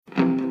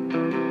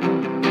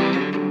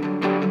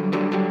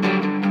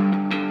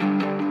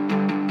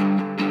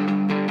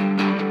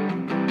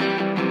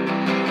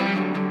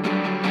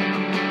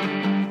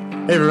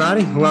Hey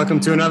everybody, welcome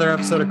to another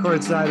episode of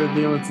Courtside with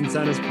Neil and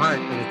Tennis, part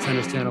of the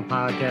Tennis Channel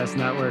Podcast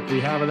Network. We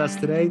have with us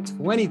today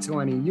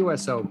 2020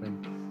 US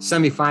Open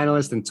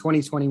semifinalist and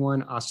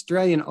 2021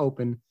 Australian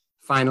Open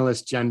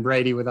finalist Jen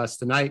Brady with us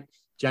tonight.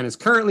 Jen is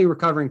currently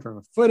recovering from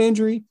a foot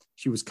injury.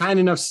 She was kind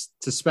enough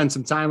to spend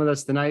some time with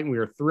us tonight, and we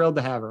are thrilled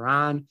to have her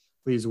on.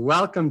 Please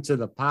welcome to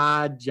the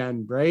pod,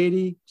 Jen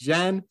Brady.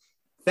 Jen,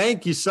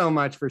 thank you so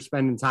much for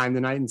spending time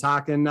tonight and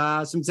talking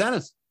some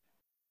tennis.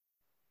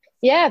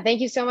 Yeah, thank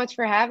you so much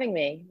for having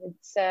me.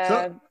 It's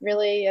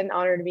really an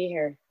honor to be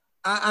here.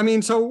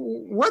 So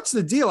what's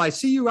the deal? I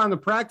see you on the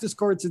practice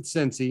courts at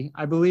Cincy.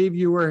 I believe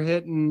you were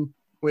hitting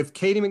with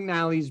Katie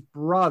McNally's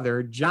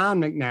brother, John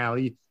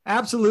McNally,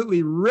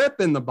 absolutely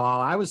ripping the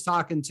ball. I was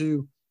talking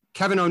to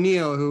Kevin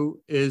O'Neill,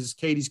 who is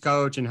Katie's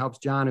coach and helps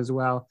John as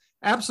well.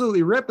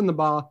 Absolutely ripping the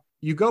ball.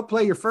 You go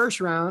play your first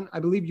round.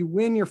 I believe you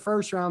win your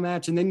first round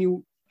match, and then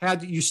you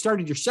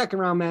started your second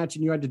round match,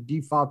 and you had to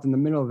default in the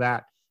middle of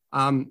that.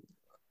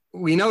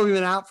 We know we've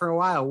been out for a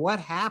while. What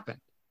happened?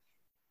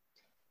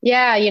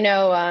 Yeah,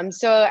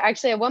 so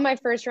actually I won my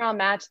first round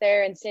match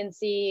there in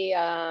Cincy,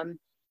 and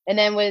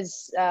then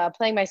was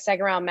playing my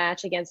second round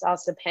match against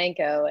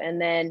Ostapenko. And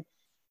then,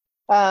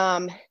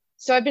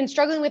 so I've been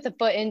struggling with a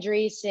foot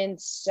injury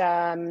since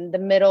the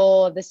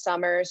middle of the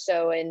summer.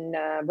 So in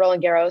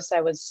Roland Garros, I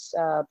was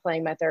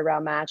playing my third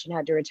round match and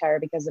had to retire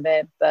because of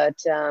it.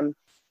 But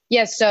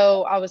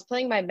so I was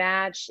playing my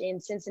match in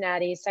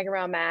Cincinnati, second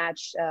round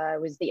match. It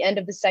was the end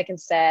of the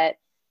second set.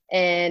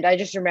 And I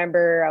just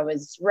remember I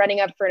was running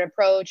up for an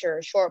approach or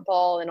a short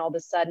ball, and all of a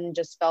sudden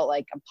just felt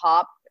like a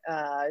pop,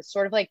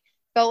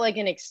 felt like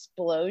an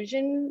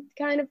explosion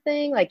kind of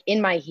thing, like in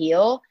my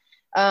heel.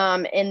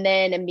 And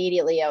then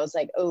immediately I was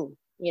like, oh,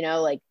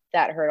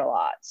 that hurt a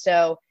lot.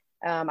 So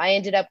I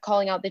ended up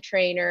calling out the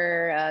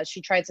trainer.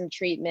 She tried some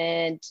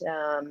treatment.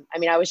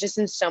 I was just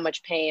in so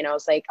much pain. I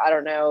was like, I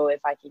don't know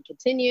if I can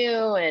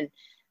continue. And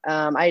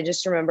I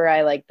just remember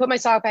I put my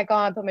sock back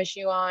on, put my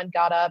shoe on,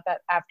 got up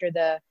after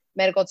the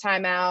medical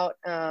timeout,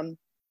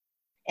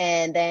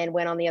 and then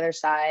went on the other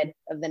side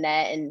of the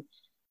net. And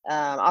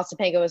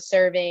Ostapenko was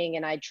serving,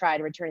 and I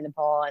tried returning the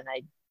ball, and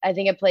I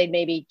think I played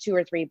maybe 2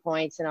 or 3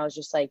 points, and I was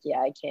just like,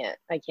 yeah, I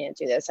can't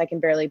do this. I can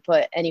barely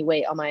put any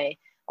weight on my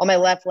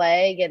left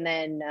leg. And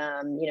then,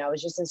 I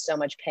was just in so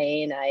much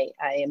pain. I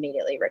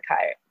immediately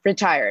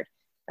retired.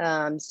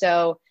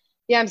 So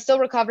yeah, I'm still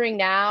recovering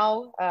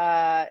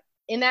now.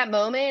 In that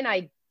moment,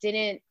 I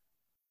didn't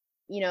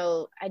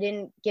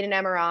get an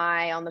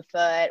MRI on the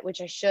foot,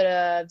 which I should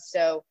have.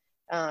 So,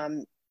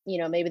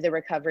 maybe the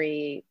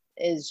recovery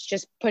is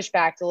just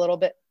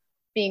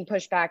being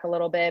pushed back a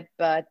little bit.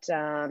 But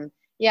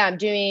I'm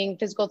doing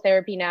physical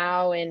therapy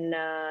now in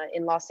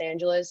Los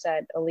Angeles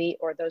at Elite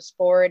Ortho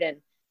Sport, and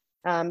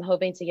I'm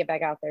hoping to get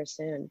back out there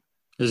soon.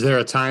 Is there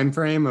a time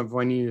frame of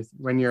when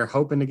you're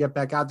hoping to get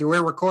back out there?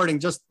 We're recording,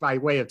 just by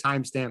way of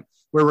timestamp,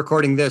 we're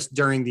recording this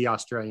during the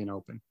Australian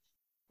Open.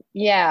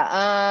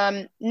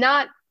 Yeah,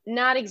 not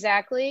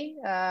exactly.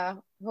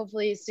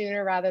 Hopefully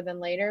sooner rather than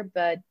later,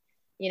 but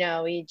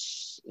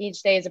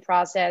each day is a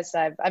process.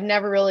 I've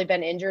never really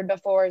been injured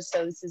before,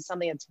 so this is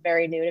something that's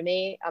very new to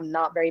me. I'm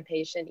not very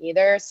patient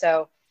either.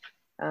 So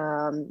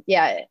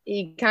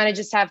you kind of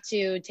just have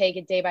to take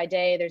it day by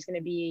day. There's going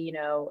to be,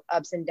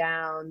 ups and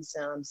downs.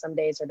 Some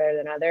days are better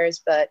than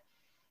others, but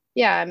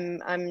yeah,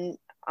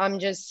 I'm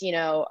just,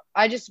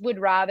 I just would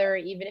rather,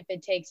 even if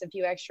it takes a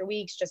few extra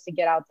weeks just to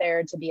get out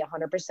there to be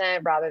 100%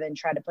 rather than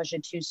try to push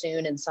it too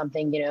soon and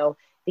something,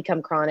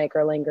 become chronic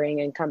or lingering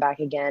and come back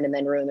again and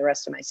then ruin the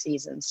rest of my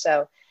season.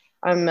 So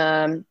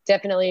I'm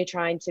definitely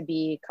trying to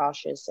be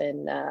cautious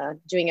and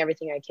doing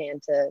everything I can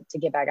to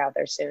get back out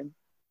there soon.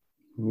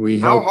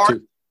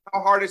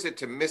 How hard is it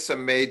to miss a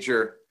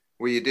major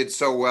where you did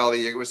so well?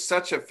 It was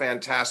such a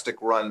fantastic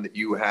run that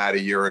you had a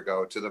year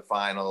ago to the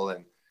final,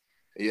 and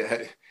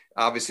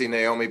obviously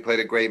Naomi played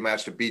a great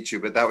match to beat you,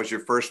 but that was your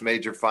first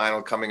major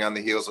final coming on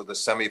the heels of the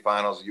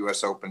semifinals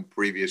US Open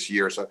previous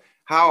year. So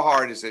how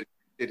hard is it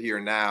here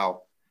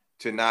now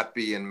to not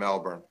be in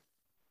Melbourne?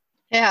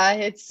 Yeah,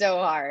 it's so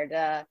hard.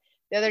 The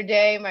other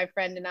day, my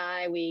friend and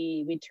I,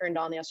 we turned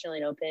on the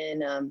Australian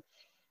Open.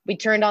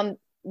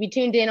 We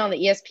tuned in on the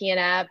ESPN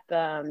app,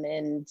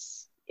 and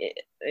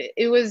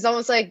it was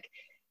almost like,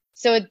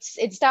 so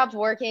it stopped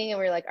working, and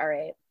we were like, all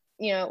right,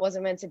 it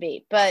wasn't meant to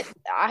be. But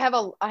I have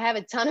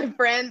a ton of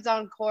friends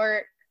on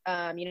court,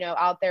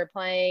 out there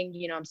playing.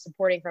 I'm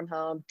supporting from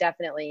home,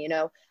 definitely.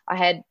 I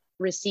had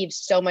received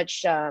so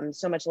much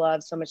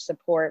love, so much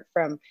support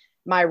from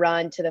my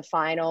run to the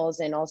finals,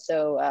 and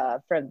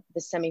also from the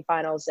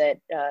semifinals at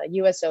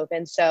US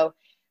Open. So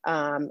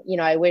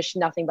I wish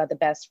nothing but the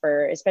best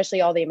for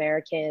especially all the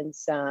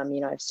Americans. I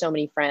have so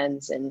many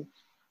friends, and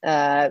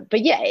but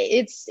yeah,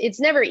 it's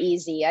never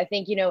easy. I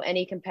think,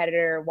 any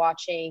competitor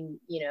watching,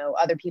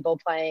 other people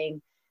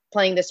playing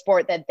the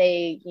sport that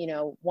they,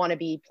 want to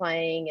be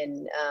playing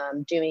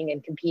and doing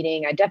and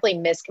competing. I definitely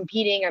miss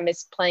competing. I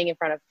miss playing in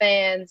front of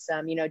fans,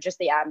 just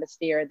the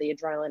atmosphere, the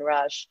adrenaline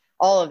rush,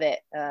 all of it.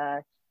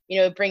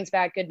 It brings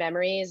back good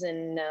memories.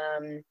 And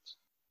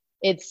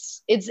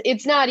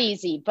it's not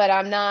easy, but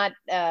I'm not,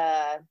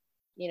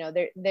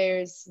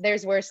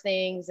 there's worse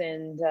things.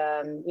 And,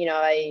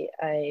 I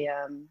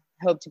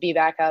hope to be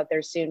back out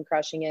there soon,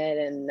 crushing it.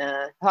 And,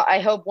 I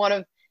hope one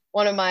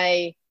of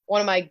my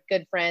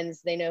good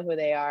friends, they know who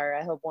they are.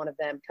 I hope one of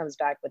them comes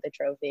back with a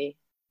trophy.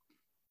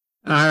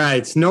 All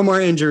right. No more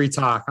injury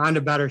talk. On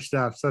to better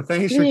stuff. So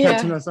thanks for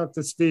catching us up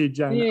to speed,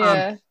 Jen.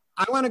 Yeah.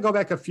 I want to go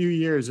back a few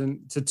years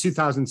to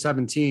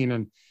 2017,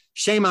 and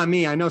shame on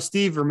me. I know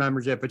Steve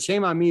remembers it, but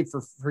shame on me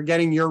for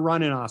forgetting your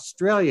run in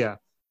Australia.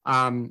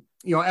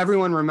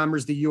 Everyone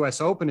remembers the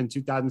U.S. Open in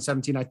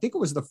 2017. I think it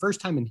was the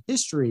first time in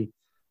history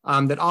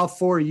that all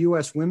 4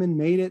 U.S. women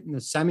made it in the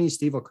semis.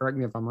 Steve will correct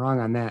me if I'm wrong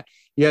on that.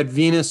 You had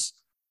Venus,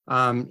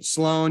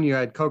 Sloane, you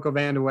had Coco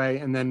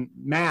Vandeweghe, and then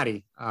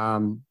Maddie.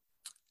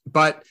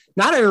 But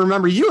now that I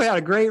remember, you had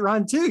a great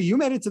run too. You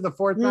made it to the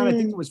 4th round. I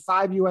think it was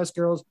 5 U.S.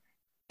 girls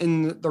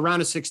in the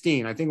round of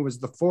 16. I think it was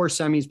the 4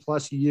 semis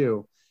plus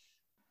you.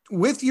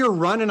 With your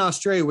run in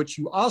Australia, which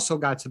you also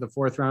got to the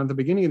 4th round at the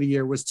beginning of the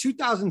year, was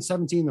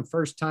 2017 the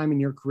first time in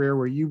your career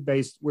where you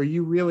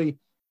really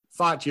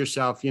thought to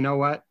yourself, you know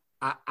what,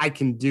 I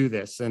can do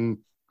this, and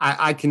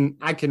I can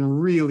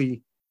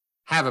really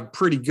have a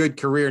pretty good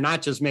career,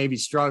 not just maybe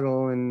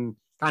struggle and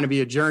kind of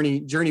be a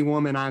journey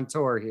woman on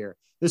tour here.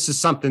 This is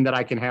something that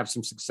I can have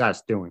some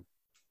success doing.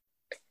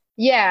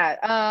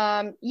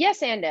 Yeah.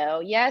 Yes and no.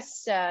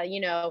 Yes.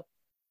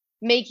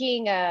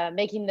 Making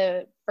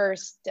the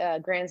first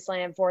Grand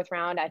Slam 4th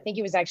round. I think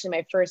it was actually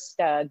my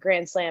first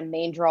Grand Slam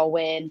main draw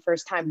win,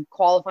 first time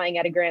qualifying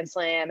at a Grand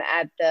Slam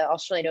at the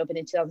Australian Open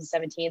in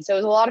 2017. So it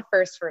was a lot of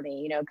firsts for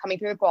me, coming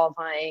through the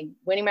qualifying,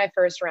 winning my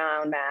first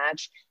round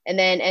match, and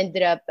then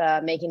ended up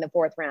making the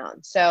 4th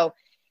round. So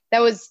that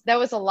was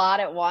a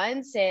lot at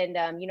once. And,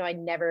 I'd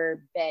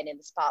never been in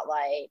the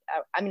spotlight.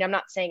 I'm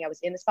not saying I was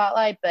in the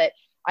spotlight, but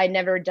I'd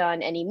never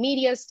done any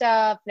media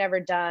stuff,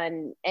 never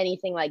done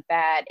anything like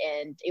that.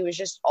 And it was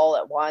just all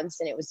at once.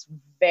 And it was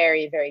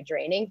very, very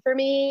draining for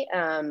me.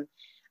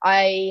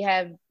 I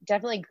have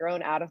definitely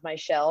grown out of my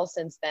shell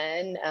since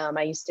then.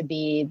 I used to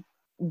be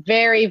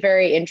very,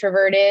 very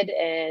introverted.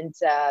 And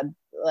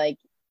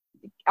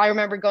I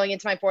remember going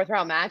into my 4th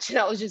round match and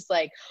I was just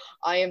like,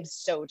 I am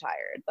so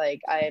tired.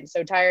 Like, I am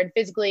so tired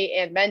physically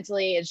and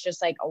mentally. It's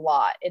just like a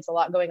lot. It's a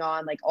lot going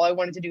on. Like, all I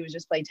wanted to do was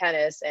just play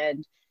tennis,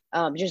 and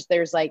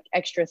there's like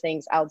extra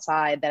things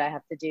outside that I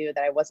have to do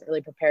that I wasn't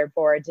really prepared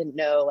for. I didn't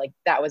know like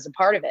that was a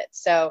part of it.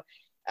 So,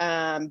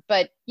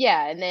 but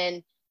yeah. And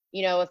then,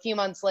 a few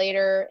months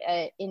later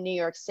in New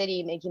York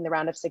City, making the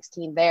round of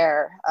 16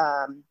 there,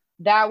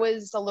 that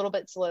was a little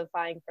bit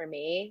solidifying for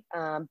me.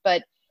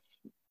 But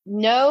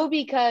no,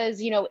 because,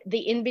 the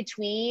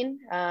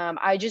in-between,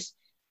 I just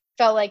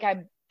felt like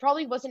I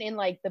probably wasn't in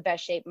like the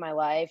best shape of my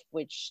life,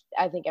 which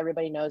I think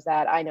everybody knows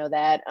that. I know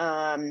that.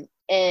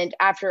 And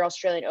after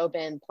Australian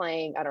Open,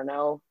 playing,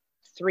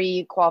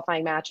 3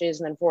 qualifying matches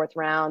and then 4th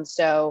round.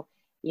 So,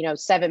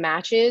 7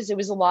 matches, it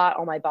was a lot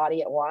on my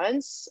body at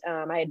once.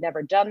 I had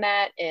never done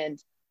that.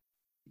 And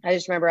I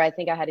just remember, I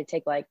think I had to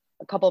take like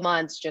a couple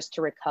months just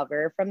to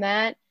recover from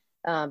that,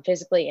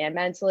 physically and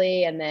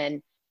mentally. And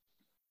then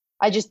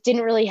I just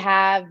didn't really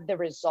have the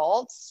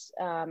results.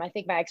 I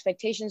think my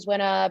expectations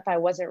went up. I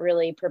wasn't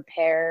really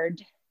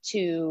prepared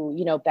to,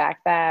 back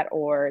that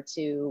or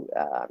to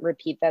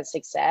repeat that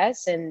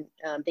success. And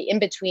the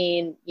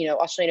in-between,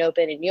 Australian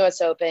Open and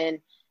US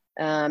Open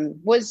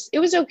was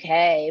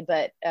okay.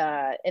 But,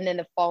 and then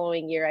the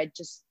following year,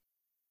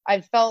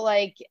 I felt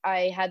like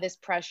I had this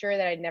pressure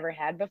that I'd never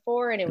had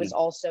before. And it was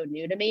also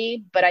new to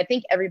me, but I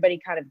think everybody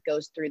kind of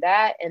goes through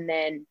that. And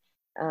then,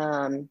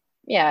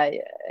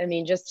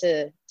 just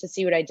to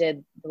see what I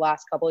did the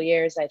last couple of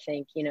years, I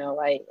think,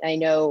 I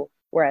know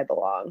where I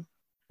belong.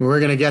 We're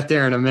going to get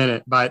there in a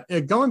minute, but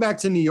going back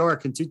to New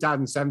York in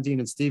 2017,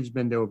 and Steve's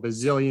been to a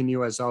bazillion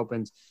US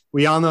Opens.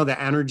 We all know the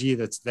energy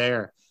that's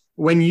there.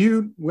 When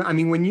you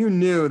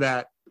knew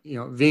that,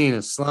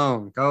 Venus,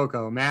 Sloane,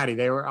 Coco, Maddie,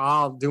 they were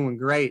all doing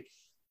great.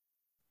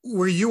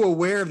 Were you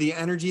aware of the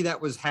energy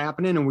that was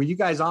happening? And were you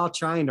guys all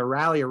trying to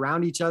rally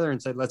around each other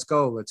and say, let's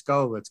go, let's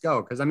go, let's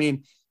go? Because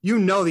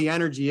the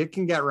energy, it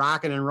can get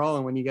rocking and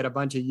rolling when you get a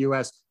bunch of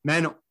US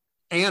men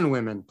and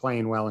women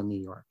playing well in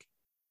New York.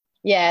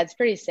 Yeah, it's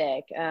pretty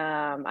sick.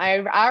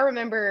 I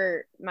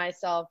remember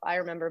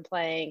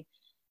playing,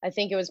 I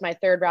think it was my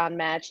 3rd round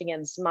match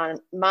against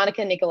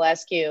Monica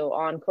Niculescu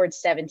on court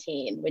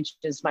 17, which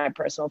is my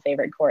personal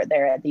favorite court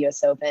there at the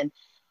US Open.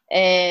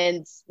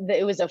 And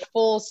it was a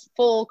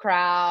full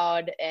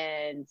crowd.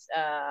 And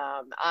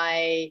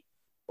I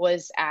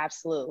was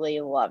absolutely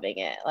loving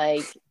it.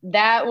 Like,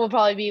 that will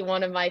probably be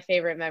one of my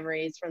favorite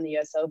memories from the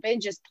US Open,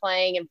 just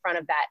playing in front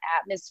of that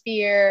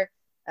atmosphere.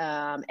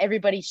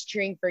 Everybody's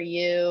cheering for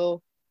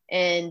you.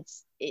 And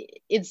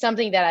it's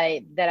something that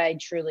I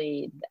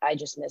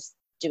just miss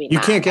doing. You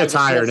can't get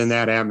tired in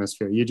that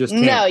atmosphere. You just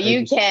can't. No,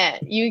 you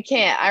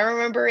can't. I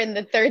remember in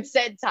the 3rd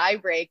set tie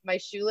break, my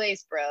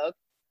shoelace broke.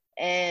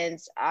 And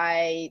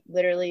I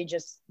literally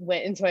just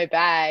went into my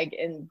bag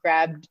and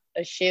grabbed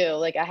a shoe.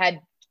 Like, I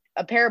had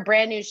a pair of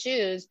brand new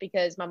shoes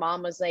because my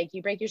mom was like,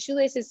 you break your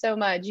shoelaces so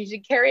much, you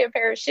should carry a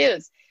pair of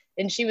shoes.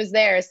 And she was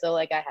there. So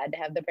like I had to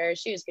have the pair of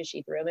shoes because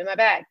she threw them in my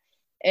bag.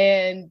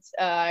 And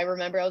I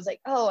remember I was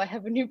like, oh, I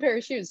have a new pair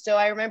of shoes. So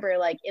I remember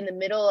like in the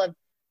middle of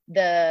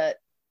the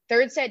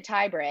third set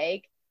tie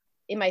break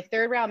in my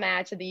third round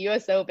match at the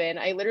US Open,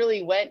 I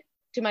literally went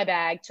to my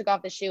bag, took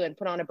off the shoe and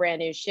put on a brand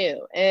new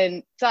shoe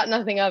and thought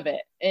nothing of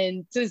it.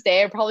 And to this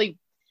day, I probably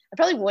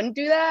wouldn't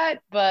do that.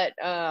 But,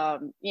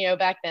 you know,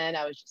 back then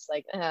I was just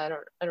like, I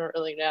don't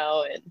really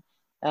know.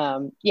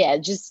 And yeah,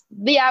 just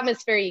the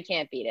atmosphere, you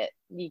can't beat it.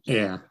 You can't.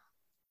 Yeah.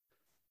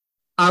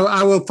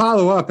 I will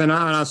follow up and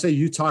I'll say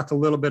you talked a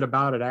little bit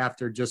about it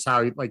after, just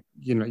how, like,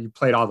 you know, you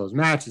played all those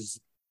matches,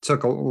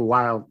 took a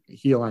while to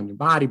heal on your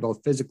body,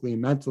 both physically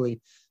and mentally.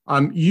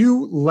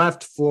 You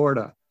left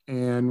Florida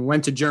and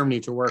went to Germany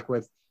to work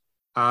with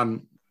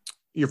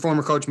your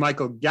former coach,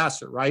 Michael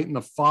Gesser, right? In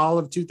the fall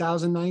of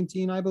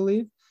 2019, I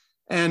believe.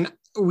 And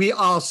we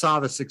all saw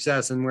the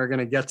success, and we're going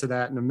to get to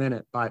that in a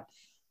minute. But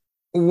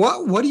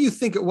what do you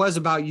think it was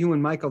about you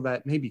and Michael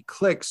that maybe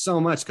clicked so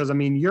much? Because, I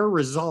mean, your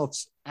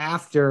results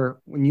after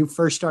when you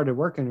first started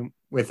working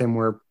with him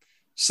were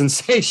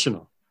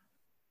sensational.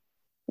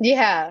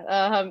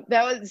 Yeah,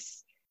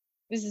 this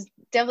is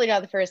definitely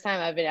not the first time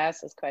I've been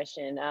asked this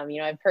question.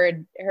 You know, I've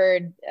heard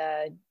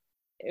it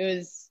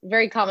was a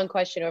very common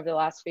question over the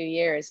last few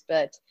years,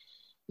 but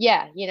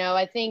yeah, you know,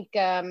 I think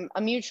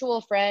a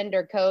mutual friend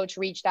or coach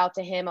reached out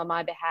to him on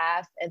my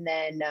behalf, and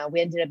then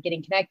we ended up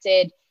getting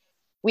connected.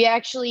 We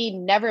actually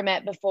never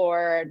met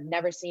before,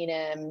 never seen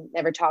him,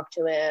 never talked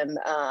to him.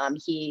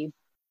 He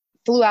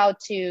flew out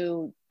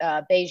to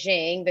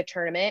Beijing, the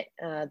tournament,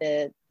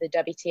 the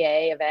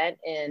WTA event,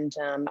 and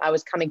I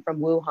was coming from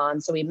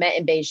Wuhan, so we met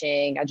in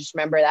Beijing. I just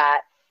remember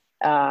that,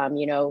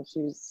 you know,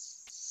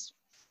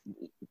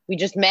 we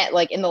just met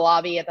like in the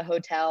lobby at the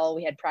hotel.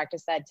 We had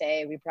practice that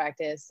day. We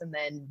practiced, and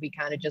then we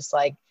kind of just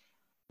like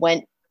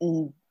went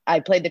and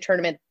I played the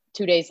tournament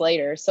 2 days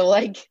later. So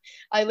like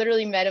I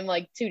literally met him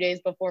like 2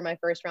 days before my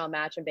first round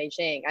match in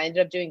Beijing. I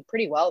ended up doing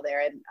pretty well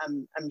there,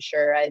 and I'm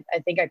sure I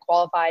think I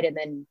qualified, and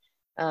then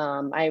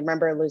I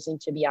remember losing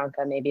to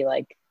Bianca maybe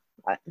like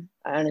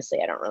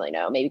honestly I don't really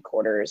know, maybe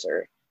quarters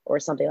or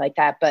something like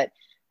that. But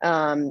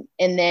and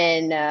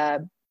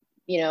then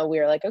you know, we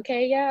were like,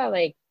 okay, yeah,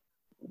 like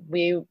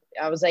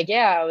I was like,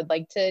 yeah, I would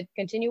like to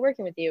continue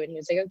working with you. And he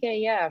was like, okay,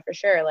 yeah, for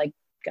sure, like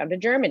come to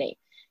Germany.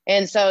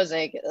 And so I was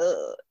like,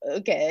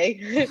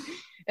 okay.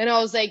 And I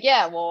was like,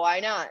 yeah, well,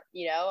 why not?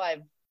 You know,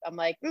 I'm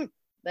like,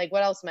 like,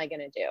 what else am I going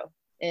to do?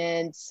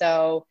 And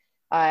so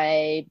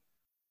I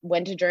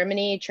went to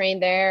Germany,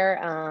 trained there.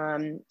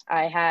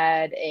 I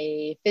had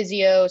a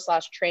physio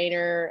 /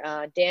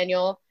 trainer,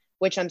 Daniel,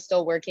 which I'm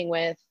still working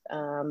with,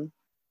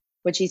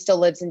 which he still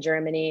lives in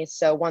Germany.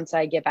 So once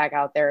I get back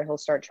out there, he'll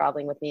start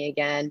traveling with me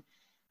again.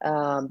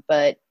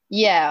 But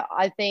yeah,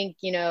 I think,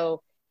 you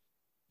know,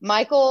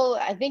 Michael,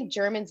 I think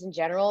Germans in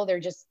general, they're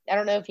just, I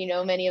don't know if you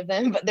know many of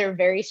them, but they're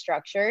very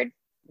structured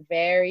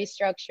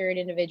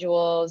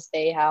individuals.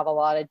 They have a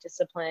lot of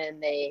discipline.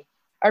 They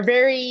are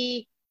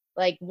very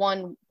like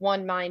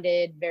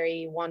one-minded,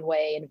 very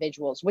one-way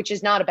individuals, which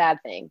is not a bad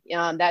thing.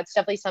 That's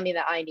definitely something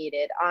that I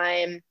needed.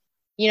 I'm,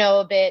 you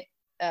know, a bit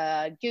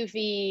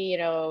goofy, you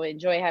know,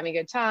 enjoy having a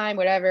good time,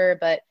 whatever.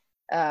 But,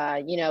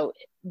 you know,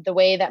 the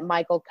way that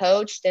Michael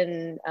coached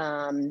and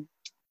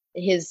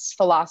his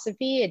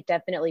philosophy, it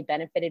definitely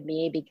benefited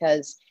me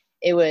because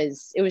it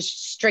was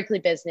strictly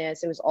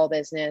business. It was all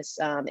business.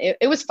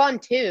 It was fun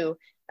too.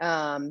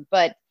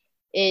 But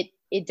it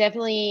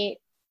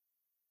definitely,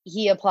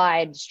 he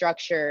applied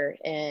structure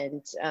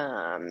and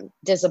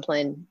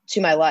discipline to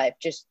my life,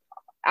 just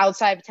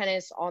outside of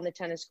tennis, on the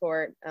tennis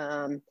court.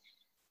 And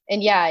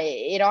yeah,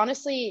 it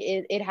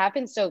honestly, it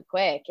happened so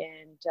quick.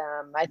 And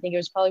I think it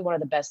was probably one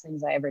of the best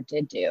things I ever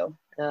did do.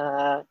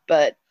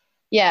 But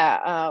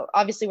yeah,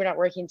 obviously we're not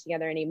working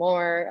together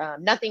anymore.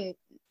 Nothing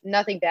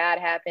bad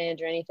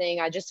happened or anything.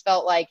 I just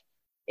felt like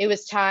it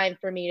was time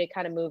for me to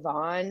kind of move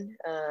on.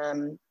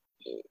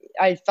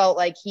 I felt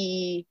like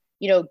he,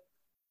 you know,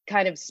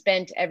 kind of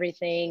spent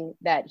everything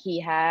that he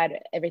had.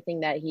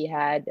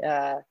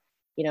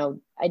 You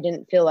know, I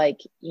didn't feel like,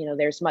 you know,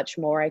 there's much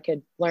more I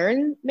could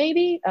learn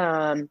maybe.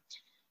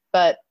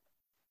 But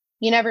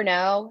you never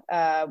know.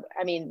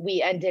 I mean,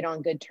 we ended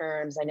on good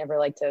terms. I never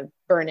like to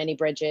burn any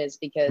bridges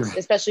because,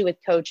 especially with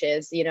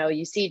coaches, you know,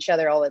 you see each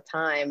other all the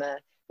time.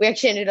 We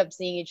actually ended up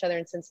seeing each other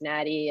in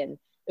Cincinnati, and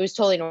it was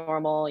totally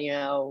normal. You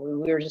know,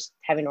 we were just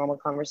having normal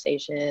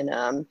conversation.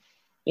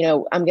 You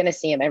know, I'm going to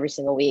see him every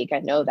single week. I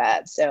know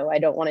that. So I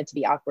don't want it to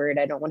be awkward.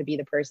 I don't want to be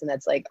the person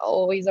that's like,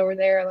 oh, he's over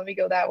there, let me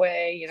go that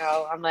way. You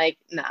know, I'm like,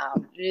 no,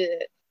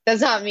 that's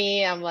not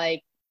me. I'm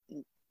like,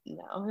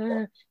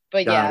 no.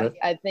 But yeah,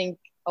 I think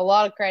a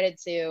lot of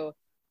credit to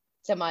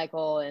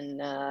Michael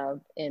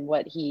and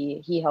what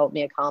he helped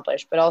me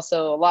accomplish, but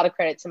also a lot of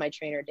credit to my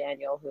trainer,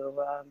 Daniel,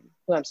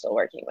 who I'm still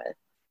working with.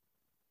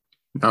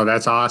 No,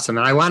 that's awesome.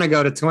 And I want to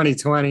go to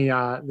 2020,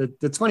 the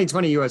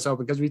 2020 US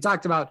Open, because we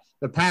talked about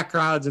the packed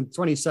crowds in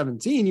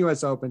 2017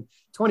 US Open.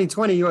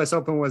 2020 US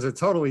Open was a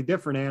totally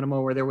different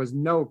animal where there was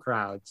no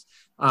crowds.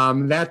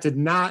 That did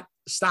not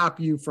stop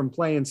you from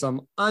playing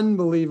some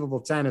unbelievable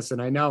tennis.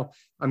 And I know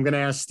I'm going to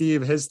ask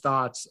Steve his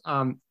thoughts.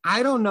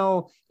 I don't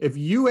know if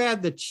you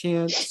had the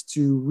chance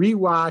to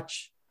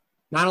rewatch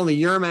not only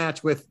your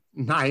match with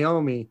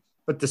Naomi,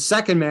 but the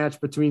second match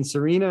between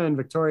Serena and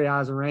Victoria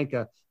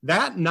Azarenka.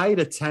 That night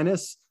of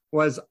tennis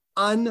was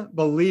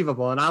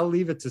unbelievable. And I'll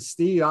leave it to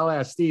Steve. I'll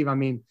ask Steve. I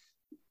mean,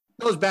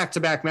 those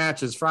back-to-back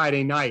matches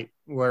Friday night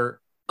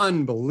were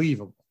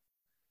unbelievable.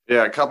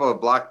 Yeah, a couple of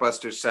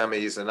blockbuster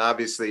semis. And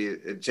obviously,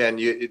 Jen,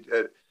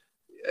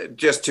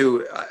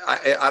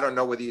 I don't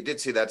know whether you did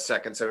see that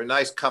second. So a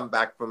nice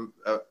comeback from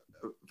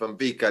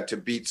Vika to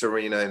beat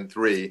Serena in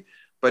 3.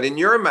 But in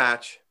your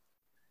match,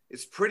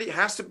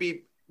 has to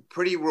be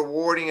pretty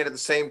rewarding and at the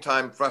same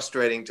time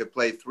frustrating to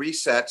play 3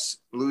 sets,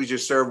 lose your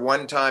serve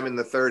 1 time in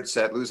the 3rd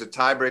set, lose a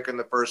tiebreaker in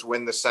the first,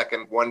 win the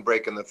second, 1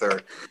 break in the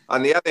 3rd.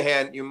 On the other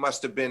hand, you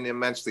must have been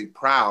immensely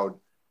proud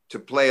to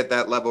play at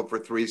that level for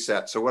 3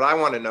 sets. So what I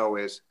want to know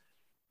is,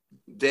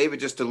 David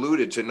just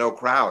alluded to no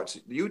crowds.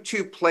 You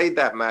two played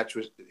that match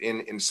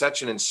in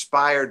such an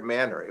inspired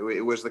manner.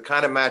 It was the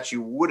kind of match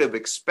you would have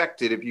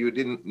expected if you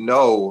didn't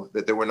know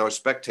that there were no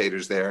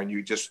spectators there and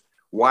you just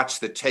watched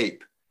the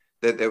tape,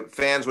 that the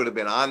fans would have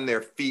been on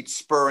their feet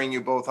spurring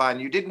you both on.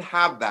 You didn't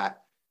have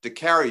that to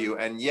carry you,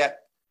 and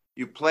yet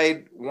you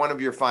played one of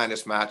your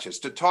finest matches.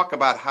 To talk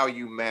about how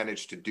you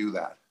managed to do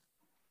that.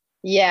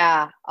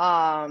 Yeah,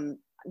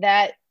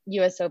 that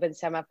US Open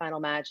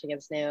semifinal match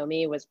against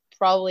Naomi was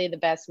probably the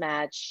best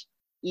match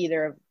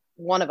either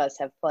one of us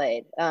have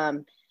played.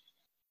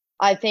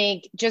 I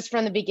think just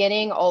from the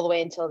beginning all the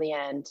way until the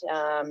end.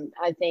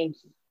 I think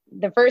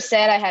the first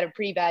set I had a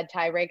pretty bad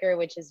tiebreaker,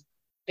 which is a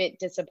bit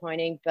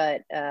disappointing,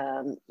 but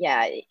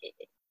yeah,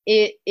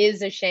 it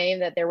is a shame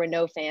that there were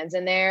no fans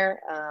in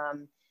there.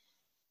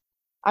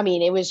 I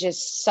mean, it was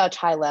just such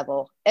high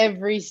level,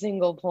 every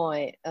single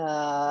point.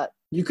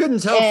 You couldn't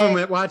tell from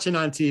it watching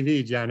on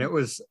TV, Jen. It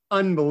was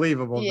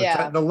unbelievable.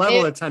 Yeah, the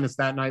level of tennis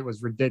that night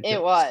was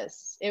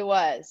ridiculous. It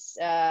was.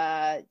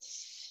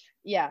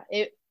 Yeah.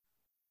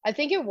 I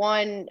think it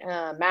won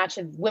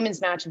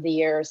women's match of the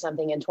year or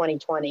something in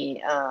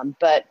 2020.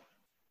 But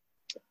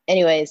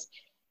anyways,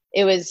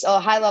 it was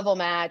a high level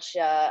match.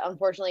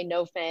 Unfortunately,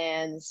 no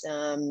fans.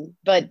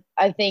 But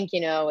I think,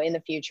 in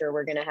the future,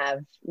 we're going to have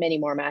many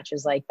more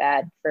matches like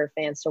that for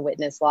fans to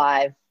witness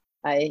live.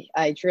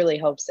 I truly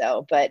hope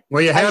so. But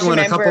well, you had one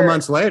a couple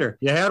months later.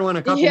 You had one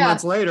a couple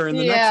months later in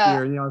the next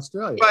year in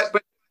Australia.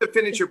 But to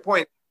finish your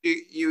point,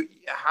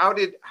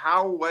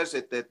 how was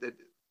it that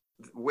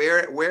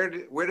where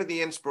did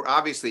the inspiration?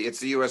 Obviously,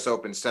 it's the U.S.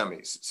 Open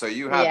semis, so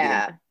you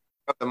have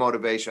the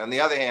motivation. On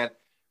the other hand,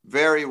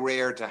 very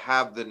rare to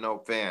have the no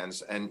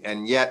fans,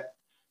 and yet,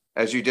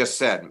 as you just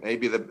said,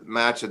 maybe the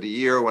match of the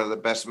year, one of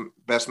the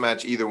best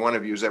match either one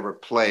of you has ever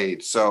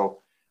played. So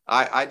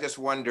I just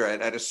wonder,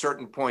 at a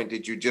certain point,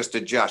 did you just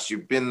adjust?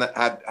 You've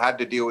had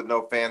to deal with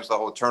no fans the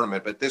whole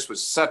tournament, but this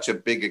was such a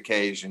big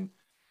occasion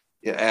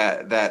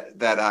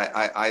that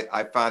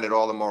I found it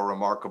all the more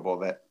remarkable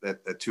that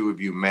the two of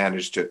you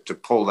managed to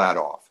pull that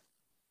off.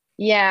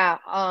 Yeah,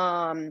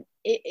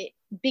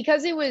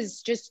 because it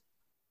was just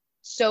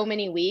so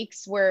many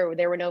weeks where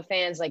there were no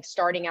fans, like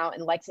starting out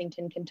in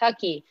Lexington,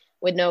 Kentucky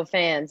with no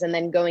fans, and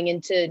then going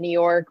into New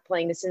York,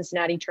 playing the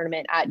Cincinnati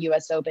tournament at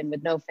US Open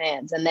with no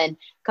fans. And then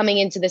coming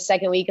into the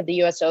second week of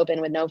the US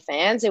Open with no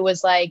fans, it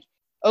was like,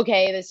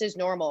 okay, this is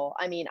normal.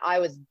 I mean, I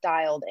was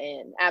dialed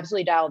in,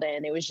 absolutely dialed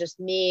in. It was just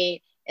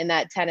me and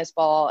that tennis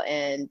ball,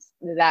 and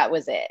that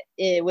was it.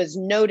 It was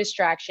no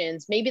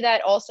distractions. Maybe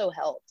that also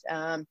helped.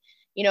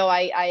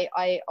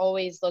 I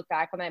always look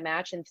back on that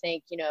match and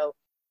think,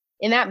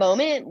 in that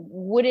moment,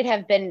 would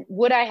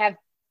I have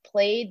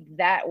played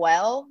that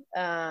well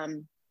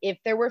if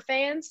there were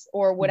fans,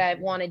 or would I have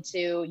wanted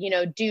to,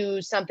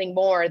 do something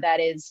more that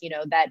is,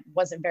 that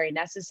wasn't very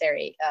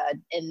necessary.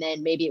 And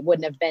then maybe it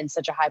wouldn't have been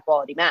such a high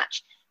quality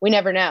match. We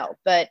never know.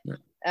 But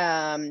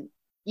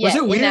was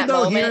it weird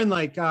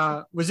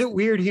though was it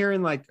weird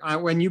hearing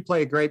when you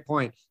play a great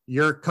point,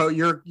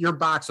 your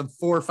box of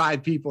 4 or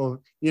 5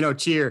 people,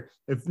 cheer.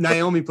 If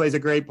Naomi plays a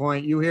great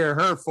point, you hear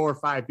her 4 or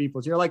 5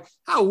 people. So you're like,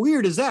 how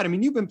weird is that? I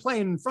mean, you've been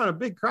playing in front of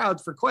big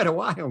crowds for quite a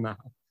while now.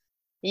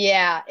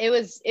 Yeah, it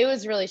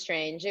was really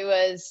strange. It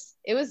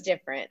was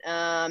different.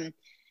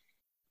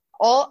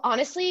 All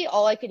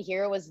I could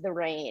hear was the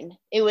rain.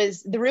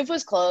 The roof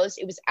was closed.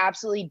 It was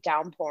absolutely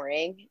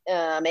downpouring.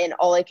 And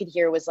all I could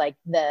hear was like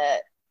the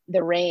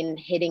rain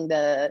hitting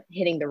the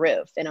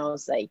roof. And I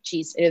was like,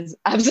 geez, it is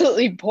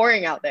absolutely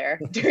pouring out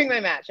there during my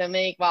match. I'm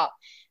like, wow.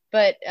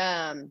 But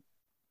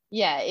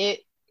yeah,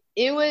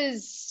 it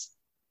was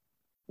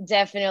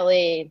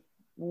definitely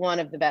one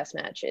of the best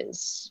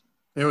matches.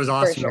 It was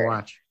awesome to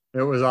watch.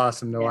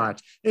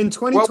 In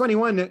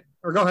 2021,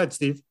 or go ahead,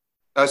 Steve.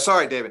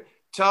 Sorry, David.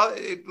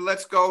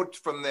 Let's go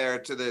from there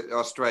to the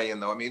Australian,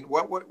 though. I mean,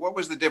 what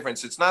was the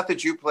difference? It's not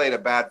that you played a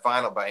bad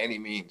final by any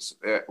means.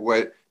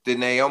 Did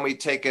Naomi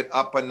take it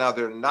up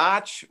another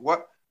notch?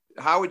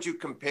 How would you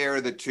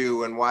compare the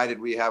two, and why did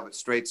we have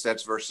straight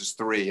sets versus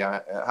three?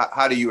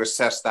 How do you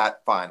assess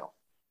that final?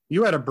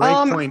 You had a break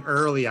point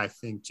early, I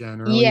think,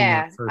 Jen.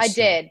 Yeah,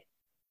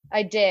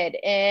 I did.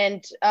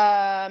 And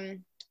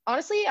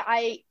honestly,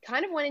 I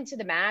kind of went into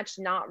the match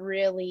not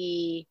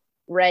really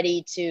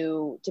ready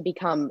to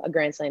become a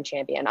Grand Slam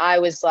champion. I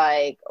was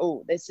like,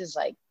 oh, this is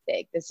like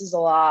big. This is a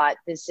lot.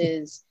 This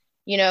is,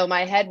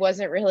 my head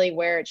wasn't really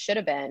where it should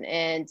have been.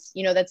 And,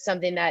 that's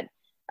something that,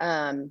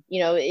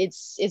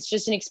 it's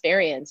just an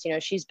experience.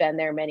 She's been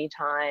there many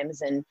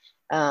times, and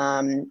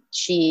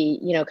she,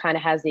 kind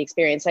of has the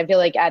experience. I feel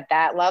like at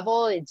that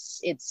level,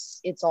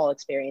 it's all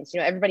experience.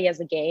 Everybody has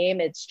the game.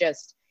 It's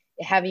just,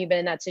 have you been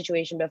in that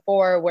situation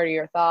before? What are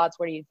your thoughts?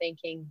 What are you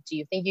thinking? Do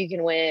you think you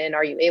can win?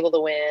 Are you able to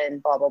win?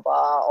 Blah, blah, blah,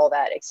 all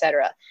that,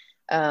 etc.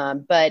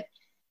 But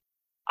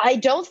I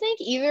don't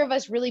think either of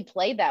us really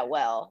played that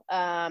well.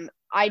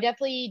 I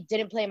definitely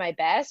didn't play my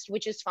best,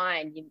 which is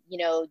fine.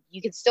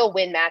 You can still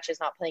win matches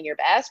not playing your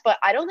best, but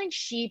I don't think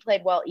she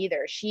played well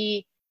either.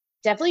 She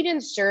definitely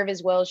didn't serve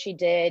as well as she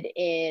did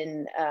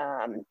in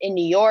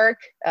New York.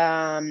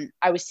 I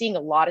was seeing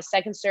a lot of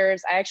second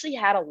serves. I actually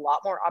had a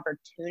lot more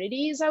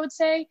opportunities, I would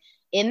say,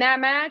 in that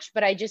match,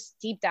 but I just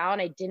deep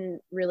down, I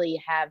didn't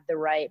really have the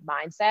right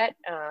mindset,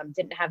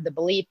 didn't have the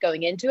belief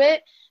going into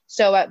it.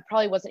 So I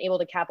probably wasn't able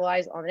to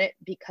capitalize on it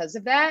because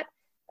of that.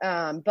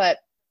 But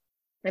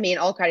I mean,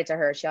 all credit to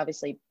her. She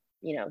obviously,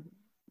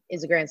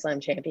 is a Grand Slam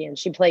champion.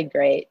 She played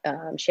great.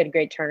 She had a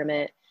great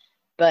tournament.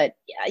 But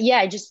yeah,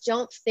 I just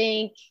don't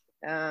think,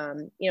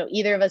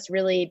 either of us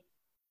really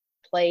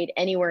played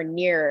anywhere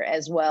near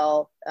as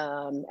well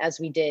as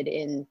we did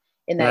in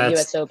that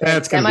US Open.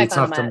 That's going to be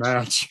tough to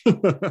match.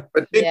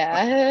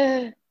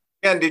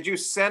 And did you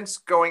sense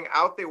going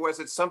out there, was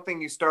it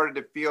something you started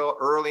to feel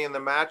early in the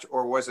match,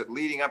 or was it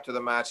leading up to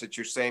the match that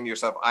you're saying to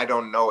yourself, I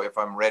don't know if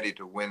I'm ready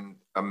to win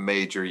a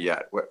major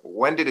yet?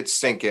 When did it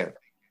sink in?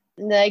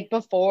 Like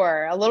a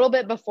little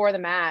bit before the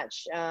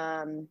match.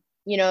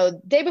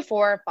 Day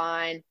before,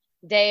 fine.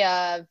 Day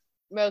of,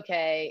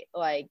 okay,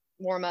 like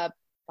warm up,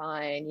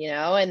 fine,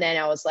 and then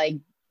I was like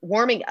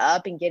warming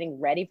up and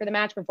getting ready for the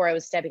match before I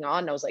was stepping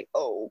on, and I was like,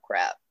 oh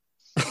crap.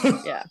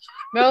 Yeah.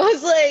 But I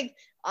was like,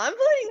 I'm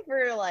playing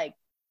for like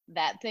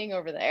that thing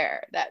over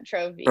there, that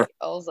trophy. I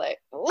was like,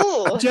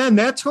 ooh. Jen,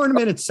 that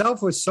tournament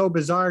itself was so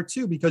bizarre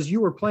too, because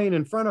you were playing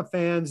in front of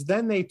fans,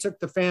 then they took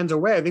the fans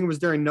away. I think it was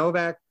during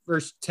Novak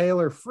versus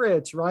Taylor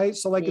Fritz, right?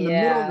 So like in the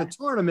middle of the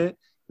tournament,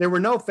 there were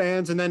no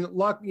fans, and then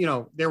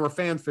there were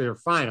fans for your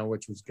final,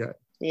 which was good.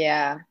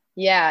 Yeah,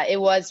 it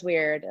was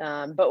weird.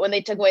 But when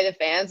they took away the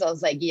fans, I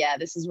was like, yeah,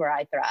 this is where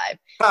I thrive.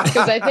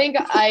 Because I think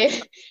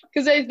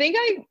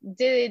I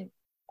did,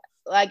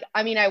 like,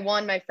 I mean, I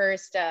won my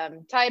first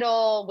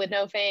title with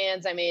no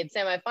fans. I made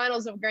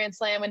semifinals of Grand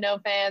Slam with no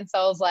fans. So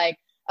I was like,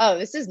 oh,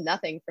 this is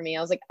nothing for me.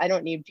 I was like, I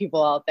don't need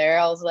people out there.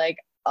 I was like,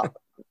 oh,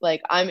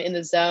 like I'm in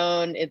the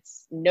zone.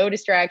 It's no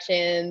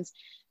distractions.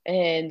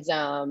 And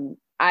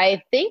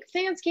I think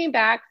fans came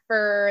back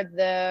for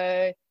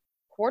the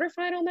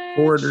quarterfinal match.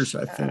 Quarters,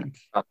 I think.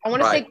 I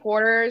want to say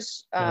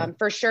quarters,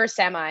 for sure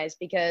semis,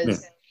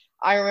 because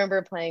I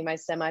remember playing my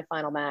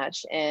semifinal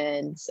match,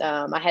 and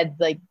I had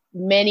like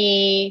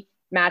many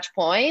match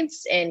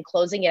points, and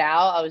closing it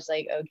out, I was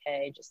like,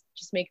 okay,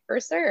 just make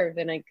first serve.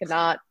 And I could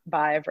not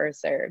buy a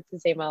first serve to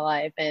save my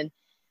life. And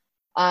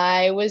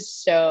I was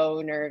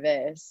so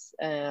nervous.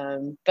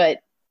 But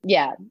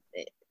yeah,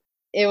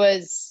 it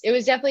was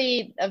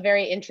definitely a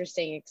very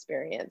interesting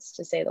experience,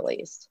 to say the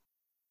least.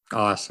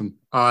 Awesome.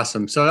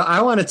 So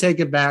I want to take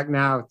it back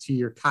now to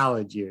your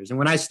college years. And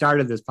when I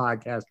started this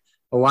podcast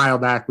a while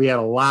back, we had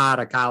a lot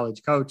of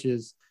college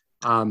coaches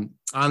on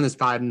this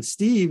pod. And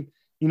Steve,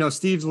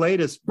 Steve's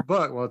latest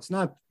book, well, it's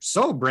not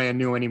so brand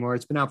new anymore.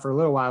 It's been out for a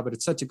little while, but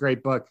it's such a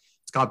great book.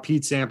 It's called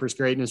Pete Sampras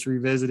Greatness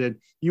Revisited.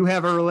 You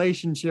have a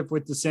relationship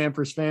with the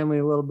Sampras family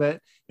a little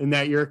bit, in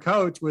that your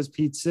coach was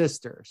Pete's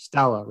sister,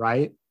 Stella,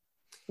 right?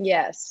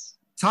 Yes.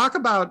 Talk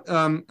about,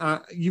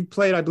 you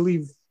played, I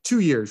believe, 2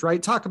 years,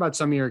 right? Talk about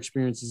some of your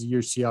experiences at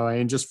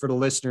UCLA. And just for the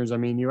listeners, I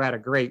mean, you had a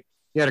great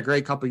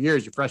couple of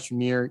years. Your freshman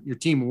year, your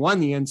team won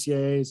the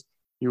NCAAs.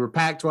 You were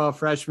Pac-12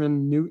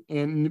 freshman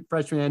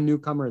and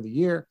newcomer of the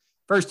year.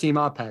 First team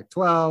all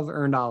Pac-12,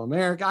 earned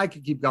All-America. I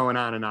could keep going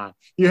on and on.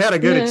 You had a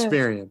good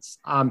experience.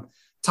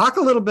 Talk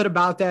a little bit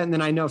about that. And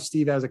then I know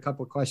Steve has a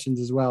couple of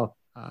questions as well.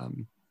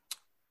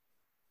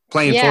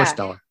 Playing for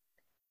Stella.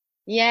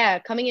 Yeah.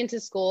 Coming into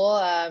school,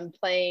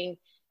 playing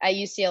at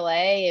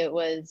UCLA, it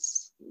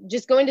was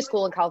just going to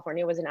school in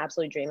California was an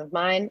absolute dream of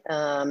mine.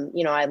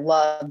 I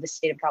love the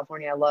state of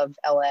California. I love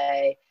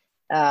LA.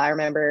 I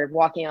remember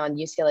walking on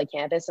UCLA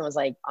campus and was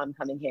like, I'm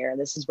coming here.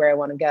 This is where I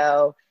want to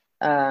go.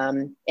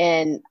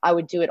 And I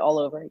would do it all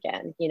over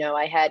again.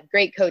 I had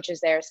great coaches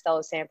there.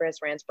 Stella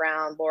Sampras, Rance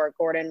Brown, Laura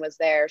Gordon was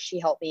there. She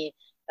helped me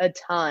a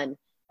ton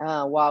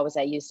while I was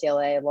at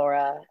UCLA.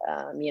 Laura,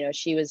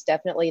 she was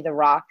definitely the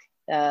rock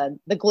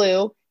the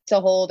glue to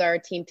hold our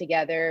team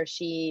together.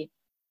 She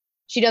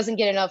doesn't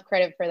get enough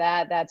credit for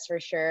that, that's for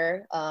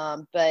sure.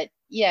 But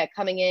yeah,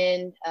 coming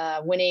in,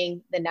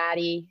 winning the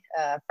Natty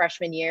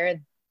freshman year,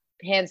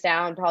 hands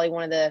down, probably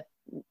one of the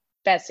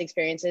best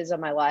experiences of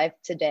my life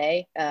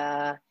today.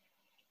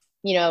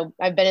 You know,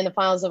 I've been in the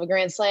finals of a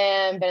Grand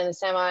Slam, been in the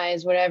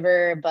semis,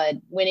 whatever, but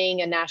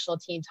winning a national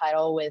team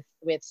title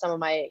with some of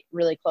my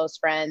really close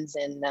friends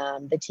and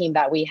the team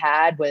that we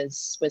had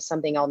was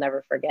something I'll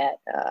never forget.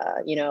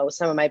 You know,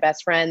 some of my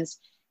best friends,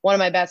 one of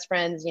my best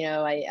friends, you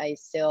know, I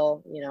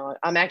still, you know,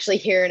 I'm actually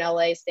here in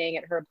LA staying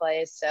at her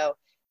place. So,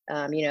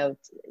 you know,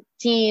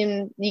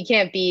 team, you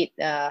can't beat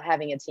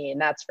having a team,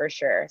 that's for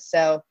sure.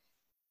 So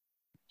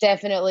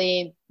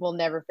definitely will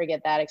never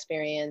forget that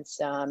experience.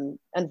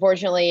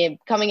 Unfortunately,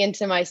 coming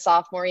into my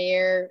sophomore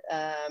year,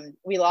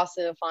 we lost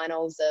in the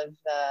finals of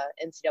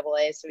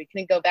NCAA, so we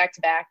couldn't go back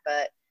to back,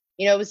 but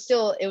you know, it was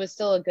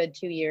still a good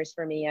 2 years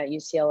for me at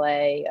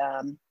UCLA.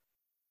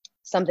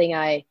 Something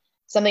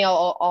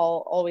I'll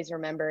always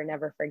remember and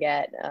never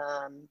forget.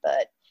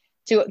 But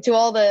to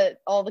all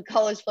the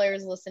college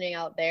players listening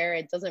out there,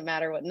 it doesn't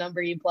matter what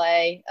number you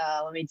play.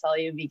 Let me tell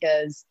you,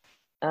 because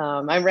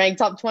I'm ranked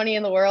top 20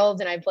 in the world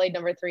and I played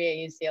number 3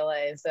 at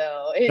UCLA.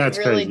 So That's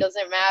really crazy.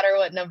 doesn't matter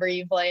what number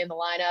you play in the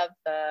lineup.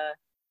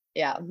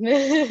 Yeah.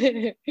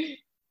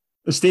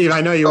 Steve,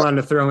 I know you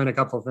wanted to throw in a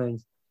couple of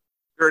things.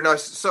 Sure. No,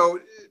 so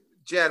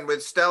Jen,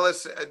 with Stella,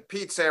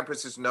 Pete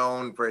Sampras is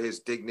known for his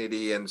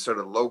dignity and sort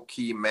of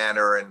low-key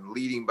manner and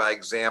leading by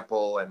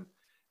example and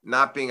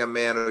not being a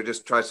man who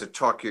just tries to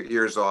talk your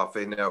ears off.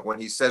 And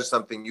when he says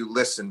something, you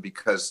listen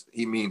because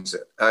he means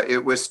it.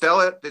 It was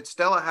Stella. Did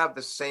Stella have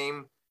the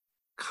same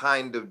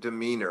kind of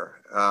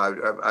demeanor?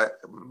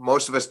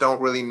 Most of us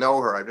don't really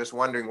know her. I'm just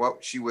wondering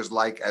what she was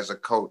like as a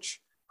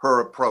coach, her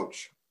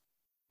approach.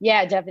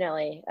 Yeah,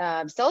 definitely.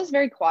 Stella's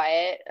very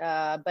quiet,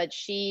 but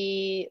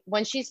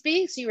when she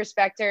speaks, you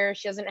respect her.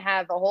 She doesn't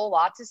have a whole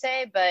lot to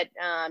say, but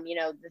you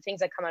know, the things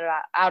that come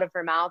out of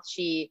her mouth,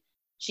 she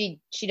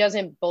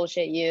doesn't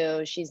bullshit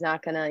you. She's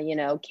not gonna, you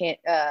know, can't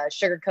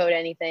sugarcoat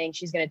anything.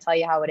 She's gonna tell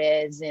you how it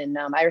is, and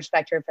I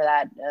respect her for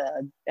that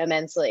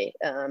immensely.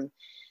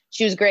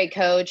 She was a great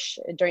coach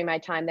during my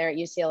time there at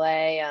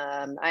UCLA.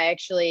 I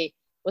actually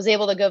was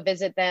able to go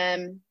visit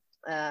them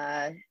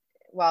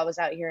while I was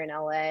out here in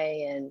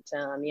LA, and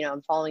you know,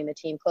 I'm following the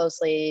team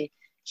closely.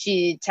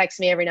 She texts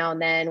me every now and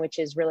then, which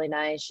is really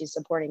nice. She's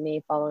supporting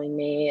me, following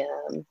me.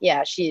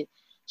 Yeah, she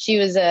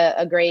was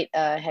a great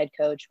head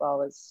coach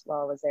while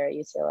I was there at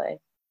UCLA.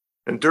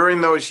 And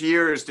during those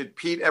years, did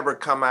Pete ever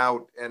come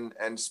out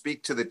and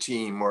speak to the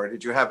team, or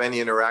did you have any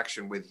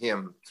interaction with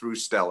him through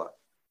Stella?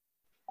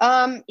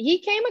 He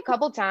came a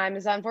couple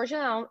times.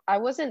 Unfortunately, I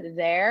wasn't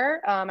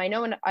there. I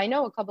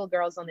know a couple of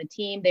girls on the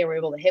team. They were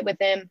able to hit with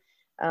him.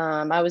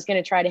 I was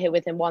going to try to hit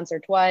with him once or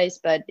twice,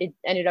 but it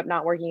ended up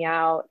not working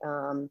out.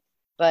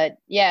 But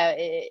yeah,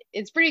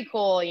 it's pretty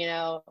cool, you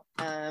know,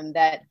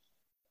 that,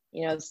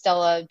 you know,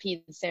 Stella,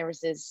 Pete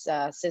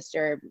Sampras'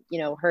 sister, you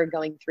know, her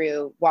going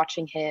through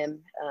watching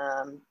him.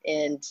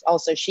 And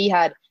also she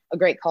had a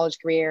great college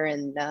career.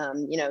 And,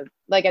 you know,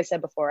 like I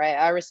said before,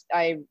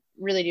 I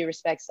really do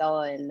respect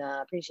Stella and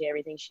appreciate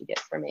everything she did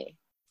for me.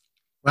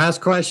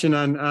 Last question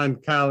on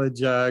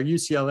college,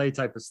 UCLA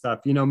type of stuff.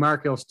 You know,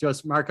 Marcos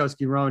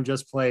Giron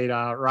just played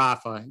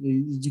Rafa.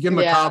 Did you give him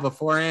a call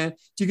beforehand?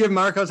 Did you give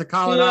Marcos a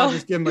call at all?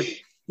 Just give him a,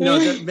 you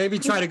know, maybe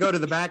try to go to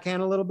the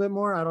backhand a little bit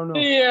more. I don't know.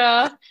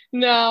 Yeah,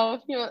 no.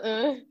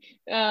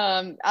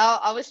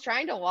 I was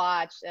trying to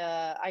watch.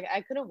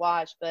 I couldn't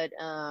watch, but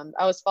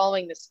I was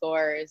following the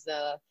scores.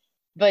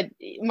 But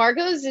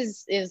Marcos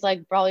is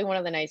like probably one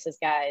of the nicest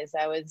guys.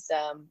 I was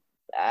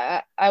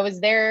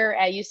there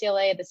at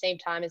UCLA at the same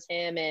time as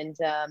him, and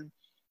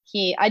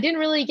I didn't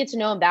really get to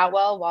know him that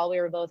well while we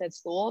were both at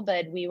school,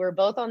 but we were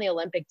both on the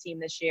Olympic team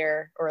this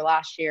year or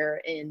last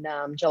year in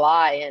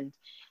July, and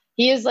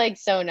he is like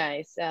so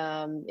nice.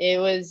 It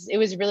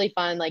was really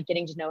fun, like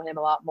getting to know him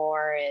a lot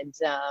more, and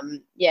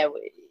yeah.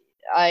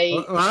 I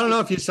don't know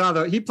if you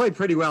saw he played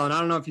pretty well, and I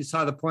don't know if you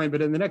saw the point,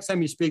 but in the next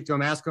time you speak to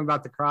him, ask him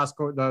about the cross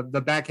court,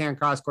 the backhand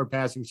cross court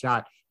passing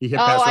shot he hit.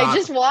 I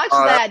just watched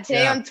that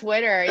today on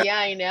Twitter. Yeah,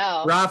 I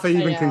know. Rafa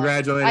even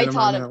congratulated him.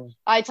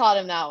 I taught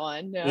him that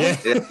one. No. Yeah.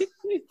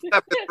 I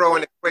have to throw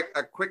in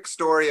a quick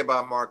story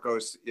about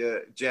Marcos,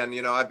 Jen.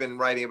 You know, I've been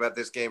writing about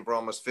this game for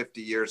almost 50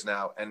 years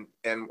now,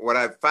 and what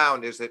I've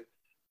found is that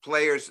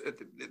players,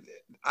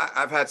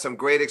 I've had some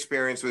great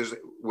experiences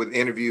with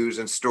interviews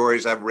and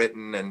stories I've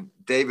written, and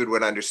David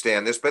would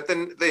understand this, but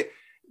then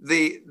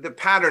the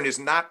pattern is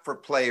not for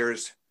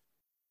players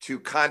to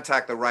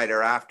contact the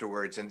writer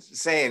afterwards and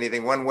say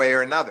anything one way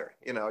or another.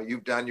 You know,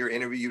 you've done your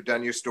interview, you've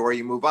done your story,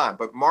 you move on.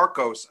 But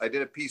Marcos, I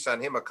did a piece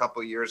on him a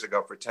couple of years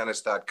ago for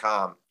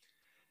tennis.com.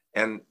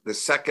 And the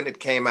second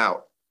it came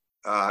out,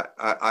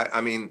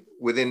 I mean,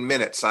 within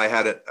minutes, I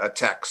had a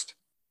text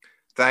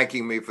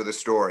thanking me for the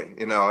story,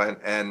 you know,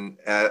 and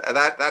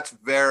that's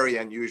very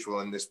unusual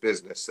in this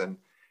business. And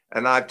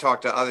I've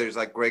talked to others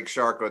like Greg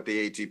Sharko at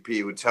the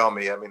ATP who tell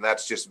me, I mean,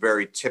 that's just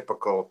very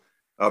typical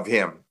of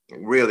him.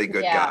 Really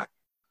good guy.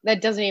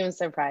 That doesn't even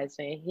surprise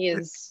me.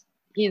 He's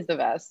the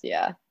best.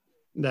 Yeah.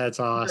 That's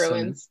awesome.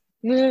 Bruins.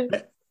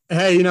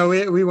 Hey,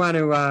 we want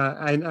to,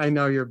 I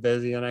know you're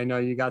busy and I know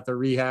you got the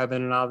rehab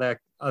and all that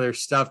other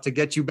stuff to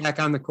get you back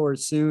on the court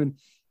soon.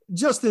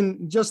 Just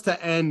to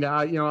end,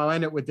 I'll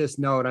end it with this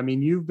note. I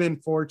mean, you've been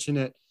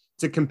fortunate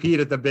to compete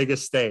at the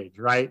biggest stage,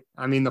 right?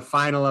 I mean, the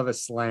final of a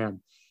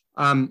slam.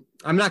 I'm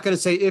not going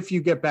to say if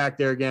you get back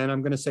there again.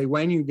 I'm going to say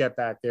when you get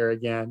back there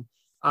again.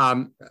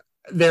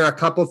 There are a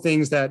couple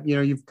things that,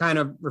 you've kind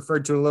of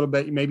referred to a little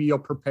bit. Maybe you'll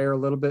prepare a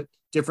little bit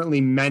differently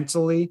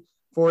mentally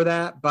for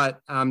that.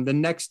 But the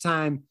next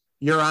time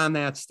you're on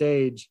that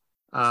stage,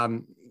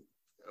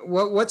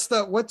 what's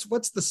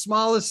the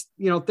smallest,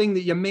 thing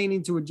that you may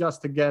need to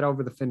adjust to get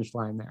over the finish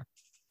line there?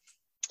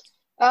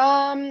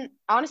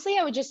 Honestly,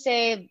 I would just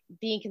say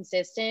being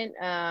consistent.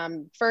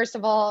 First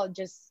of all,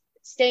 just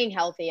staying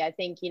healthy. I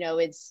think,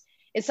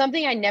 it's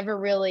something I never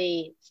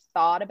really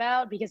thought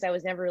about because I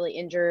was never really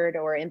injured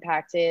or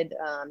impacted,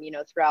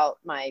 throughout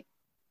my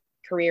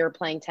career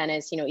playing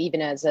tennis,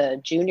 even as a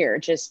junior,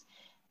 just,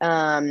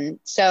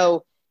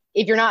 so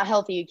if you're not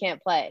healthy, you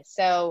can't play.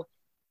 So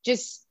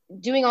just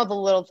doing all the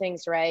little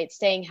things right,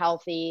 staying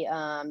healthy.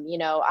 I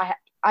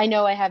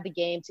know I have the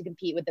game to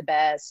compete with the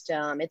best.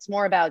 It's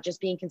more about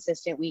just being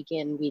consistent week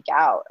in, week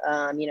out.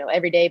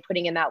 Every day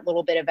putting in that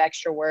little bit of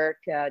extra work,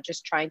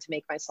 just trying to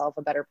make myself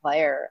a better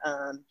player.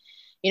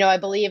 I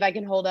believe I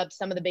can hold up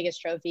some of the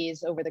biggest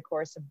trophies over the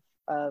course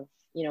of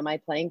my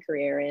playing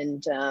career.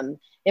 And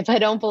if I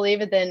don't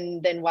believe it,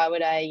 then why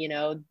would I,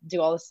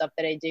 do all the stuff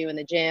that I do in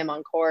the gym,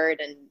 on court,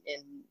 and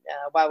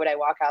why would I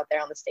walk out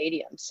there on the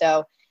stadium?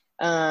 So,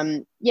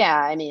 I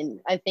mean,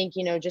 I think,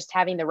 just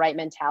having the right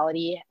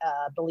mentality,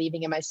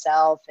 believing in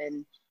myself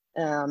and,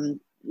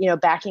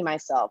 backing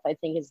myself, I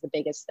think is the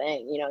biggest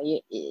thing.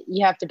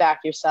 You have to back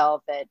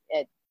yourself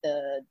at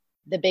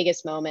the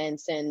biggest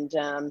moments. And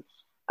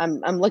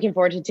I'm looking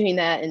forward to doing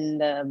that in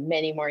the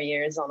many more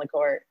years on the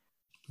court.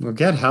 Well,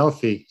 get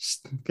healthy.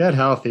 Get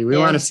healthy. We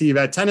want to see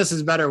that. Tennis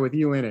is better with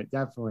you in it.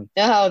 Definitely.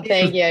 Oh,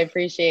 thank you. I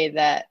appreciate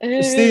that.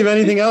 Steve,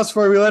 anything else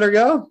before we let her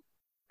go?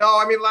 No,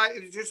 I mean,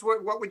 just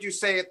what would you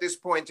say at this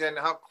point, and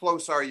how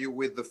close are you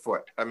with the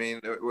foot? I mean,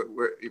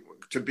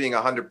 to being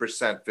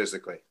 100%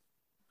 physically.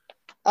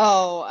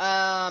 Oh,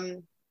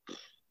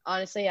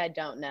 honestly, I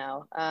don't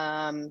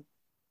know.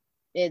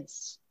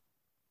 It's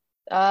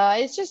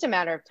just a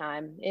matter of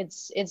time.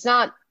 It's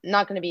not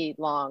going to be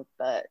long,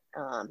 but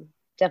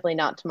definitely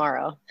not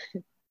tomorrow.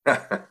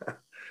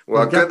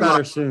 Well, get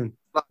better soon.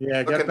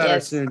 Yeah, get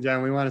better soon,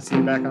 Jen. We want to see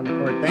you back on the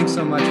court. Thanks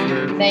so much.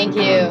 Thank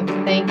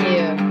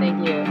you.